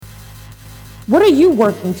What are you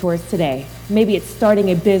working towards today? Maybe it's starting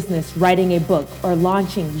a business, writing a book, or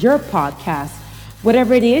launching your podcast.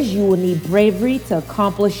 Whatever it is, you will need bravery to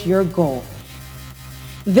accomplish your goal.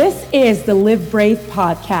 This is the Live Brave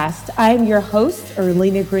podcast. I am your host,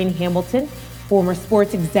 Erlina Green Hamilton, former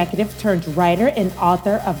sports executive turned writer and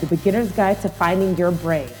author of The Beginner's Guide to Finding Your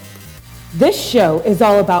Brave. This show is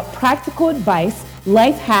all about practical advice,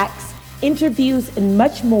 life hacks, interviews, and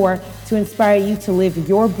much more to inspire you to live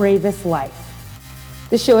your bravest life.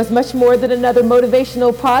 This show is much more than another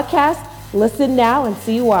motivational podcast. Listen now and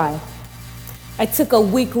see why. I took a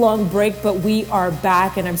week-long break, but we are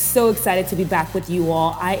back, and I'm so excited to be back with you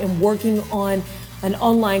all. I am working on an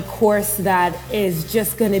online course that is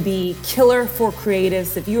just going to be killer for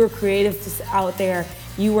creatives. If you are creatives out there,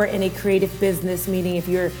 you are in a creative business, meaning if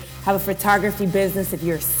you have a photography business, if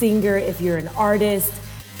you're a singer, if you're an artist,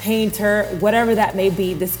 painter, whatever that may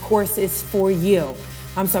be, this course is for you.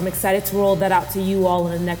 So I'm excited to roll that out to you all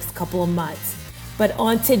in the next couple of months. But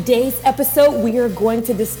on today's episode, we are going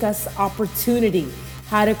to discuss opportunity,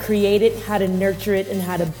 how to create it, how to nurture it, and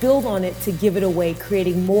how to build on it to give it away,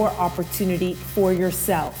 creating more opportunity for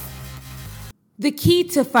yourself. The key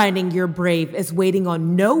to finding your brave is waiting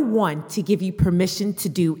on no one to give you permission to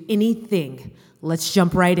do anything. Let's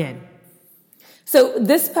jump right in. So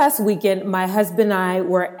this past weekend, my husband and I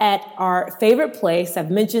were at our favorite place.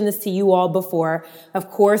 I've mentioned this to you all before.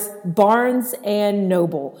 Of course, Barnes and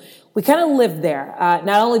Noble. We kind of live there,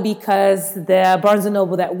 not only because the Barnes and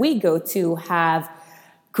Noble that we go to have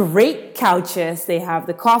great couches, they have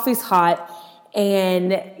the coffee's hot,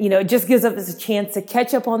 and it just gives us a chance to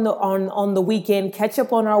catch up on the weekend, catch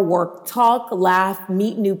up on our work, talk, laugh,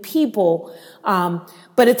 meet new people.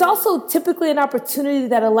 But it's also typically an opportunity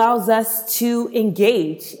that allows us to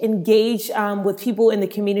engage with people in the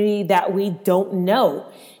community that we don't know.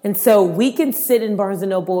 And so we can sit in Barnes &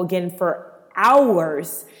 Noble again for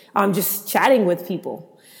hours, just chatting with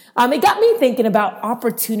people. It got me thinking about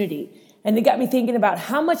opportunity. And it got me thinking about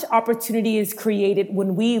how much opportunity is created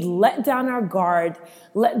when we let down our guard,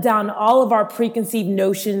 let down all of our preconceived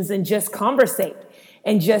notions and just conversate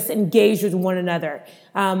and just engage with one another.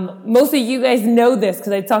 Most of you guys know this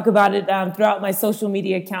because I talk about it throughout my social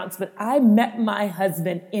media accounts, but I met my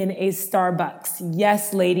husband in a Starbucks.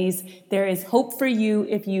 Yes, ladies, there is hope for you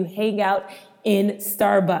if you hang out in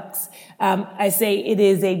Starbucks. I say it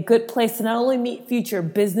is a good place to not only meet future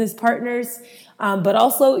business partners, but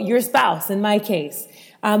also your spouse, in my case.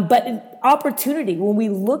 But opportunity, when we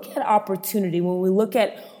look at opportunity, when we look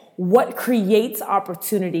at what creates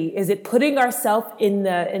opportunity, is it putting ourselves in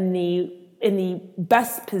the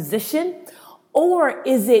best position, or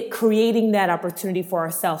is it creating that opportunity for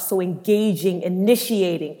ourselves? So engaging,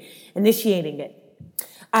 initiating it.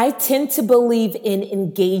 I tend to believe in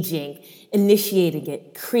engaging, initiating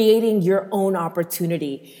it, creating your own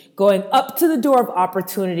opportunity, going up to the door of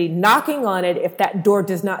opportunity, knocking on it if that door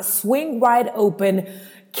does not swing wide open,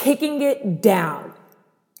 kicking it down.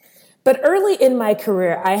 But early in my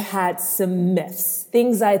career, I had some myths,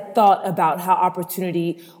 things I thought about how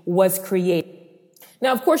opportunity was created.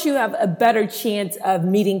 Now, of course, you have a better chance of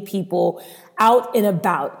meeting people out and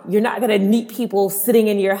about. You're not going to meet people sitting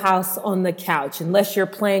in your house on the couch unless you're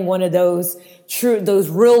playing one of those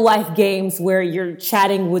real life games where you're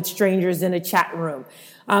chatting with strangers in a chat room.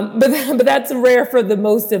 But that's rare for the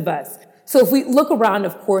most of us. So if we look around,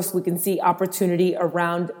 of course, we can see opportunity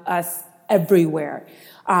around us everywhere.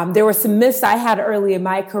 There were some myths I had early in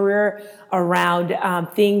my career around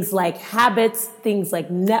things like habits, things like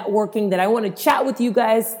networking that I want to chat with you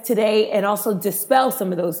guys today and also dispel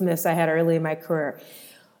some of those myths I had early in my career.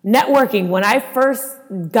 Networking, when I first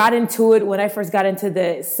got into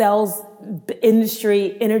the sales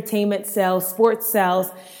industry, entertainment sales, sports sales,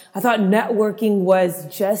 I thought networking was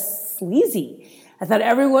just sleazy. I thought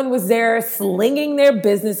everyone was there slinging their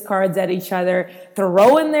business cards at each other,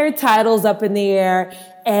 throwing their titles up in the air,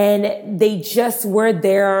 and they just were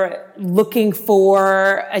there looking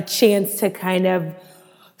for a chance to kind of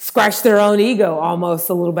scratch their own ego almost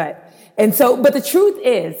a little bit. And so, but the truth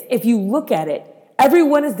is, if you look at it,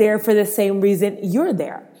 everyone is there for the same reason you're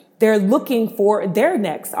there. They're looking for their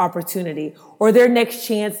next opportunity or their next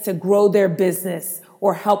chance to grow their business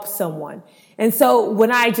or help someone. And so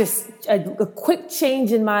when a quick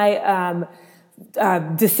change in my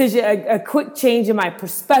decision, a quick change in my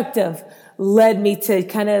perspective led me to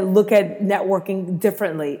kind of look at networking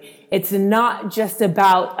differently. It's not just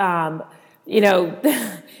about,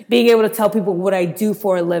 being able to tell people what I do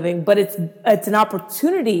for a living, but it's an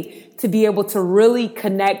opportunity to be able to really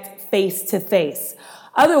connect face to face.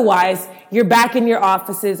 Otherwise, you're back in your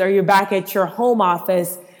offices or you're back at your home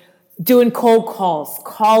office doing cold calls,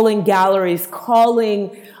 calling galleries,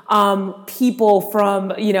 calling people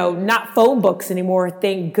from, not phone books anymore,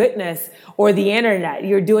 thank goodness, or the internet.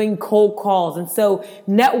 You're doing cold calls. And so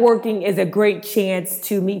networking is a great chance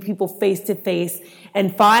to meet people face to face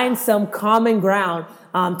and find some common ground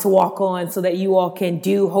to walk on so that you all can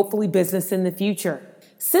do hopefully business in the future.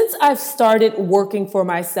 Since I've started working for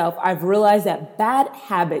myself, I've realized that bad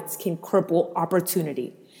habits can cripple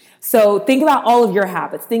opportunity. So think about all of your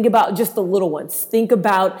habits. Think about just the little ones. Think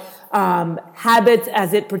about habits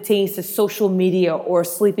as it pertains to social media or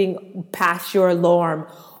sleeping past your alarm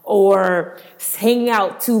or hanging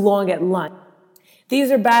out too long at lunch.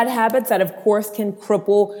 These are bad habits that, of course, can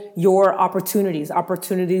cripple your opportunities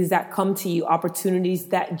that come to you, opportunities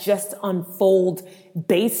that just unfold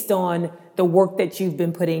based on the work that you've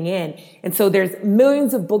been putting in. And so there's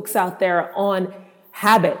millions of books out there on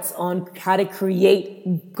habits, on how to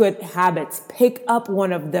create good habits. Pick up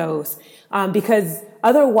one of those because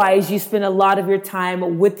otherwise you spend a lot of your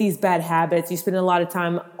time with these bad habits. You spend a lot of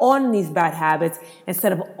time on these bad habits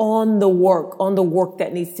instead of on the work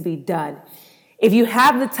that needs to be done. If you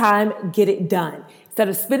have the time, get it done. Instead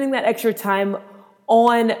of spending that extra time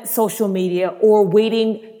on social media or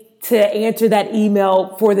waiting to answer that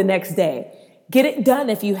email for the next day. Get it done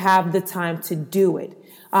if you have the time to do it.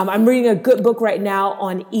 I'm reading a good book right now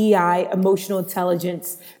on EI, emotional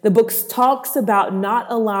intelligence. The book talks about not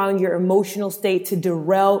allowing your emotional state to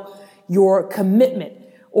derail your commitment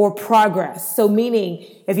or progress. So meaning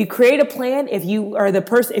if you create a plan, if you are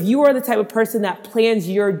the type of person that plans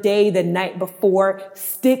your day the night before,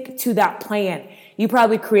 stick to that plan. You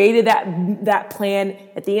probably created that plan.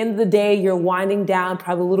 At the end of the day, you're winding down,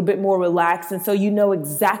 probably a little bit more relaxed. And so you know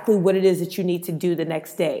exactly what it is that you need to do the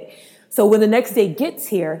next day. So when the next day gets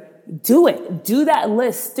here, do it. Do that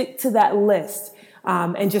list. Stick to that list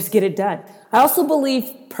and just get it done. I also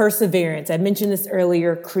believe perseverance, I mentioned this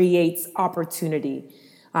earlier, creates opportunity.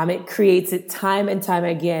 It creates it time and time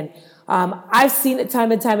again. I've seen it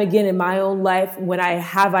time and time again in my own life. When I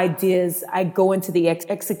have ideas, I go into the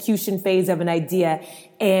execution phase of an idea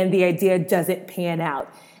and the idea doesn't pan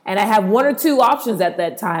out. And I have one or two options at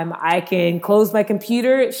that time. I can close my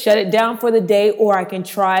computer, shut it down for the day, or I can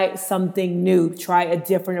try something new, try a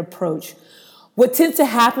different approach. What tends to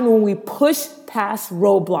happen when we push past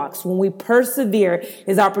roadblocks, when we persevere,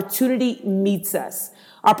 is opportunity meets us.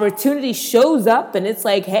 Opportunity shows up and it's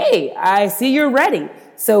like, hey, I see you're ready.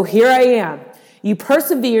 So here I am. You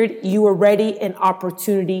persevered, you were ready, and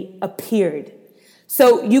opportunity appeared.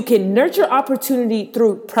 So you can nurture opportunity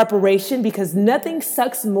through preparation because nothing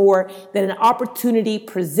sucks more than an opportunity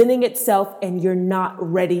presenting itself and you're not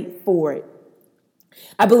ready for it.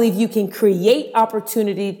 I believe you can create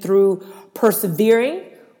opportunity through persevering,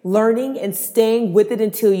 learning, and staying with it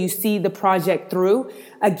until you see the project through.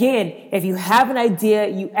 Again, if you have an idea,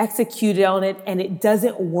 you execute on it and it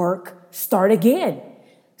doesn't work, start again.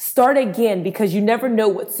 Start again because you never know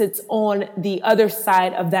what sits on the other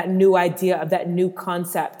side of that new idea, of that new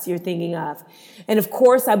concept you're thinking of. And of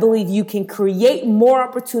course, I believe you can create more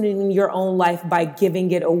opportunity in your own life by giving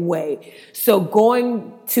it away. So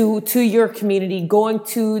going to your community, going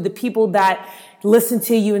to the people that listen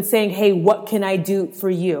to you and saying, hey, what can I do for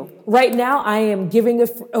you? Right now, I am giving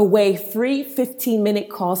away free 15-minute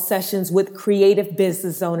call sessions with creative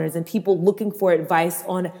business owners and people looking for advice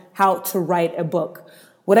on how to write a book.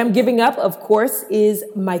 What I'm giving up, of course, is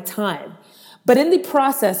my time. But in the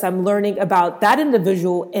process, I'm learning about that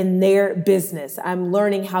individual and their business. I'm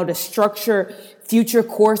learning how to structure future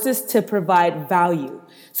courses to provide value.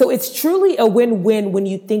 So it's truly a win-win when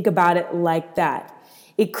you think about it like that.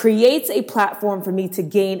 It creates a platform for me to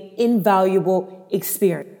gain invaluable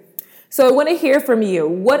experience. So I want to hear from you.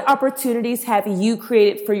 What opportunities have you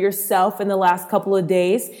created for yourself in the last couple of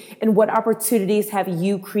days? And what opportunities have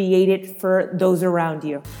you created for those around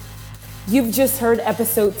you? You've just heard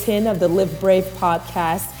episode 10 of the Live Brave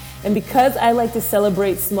podcast. And because I like to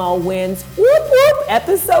celebrate small wins, whoop, whoop,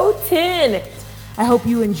 episode 10. I hope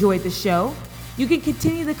you enjoyed the show. You can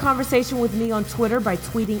continue the conversation with me on Twitter by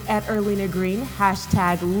tweeting at Erlina Green,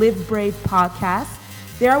 #LiveBravePodcast.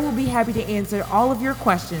 There I will be happy to answer all of your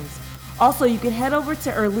questions. Also, you can head over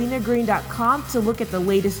to erlinagreen.com to look at the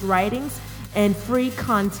latest writings and free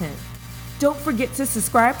content. Don't forget to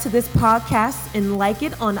subscribe to this podcast and like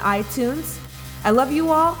it on iTunes. I love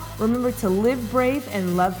you all. Remember to live brave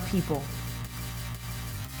and love people.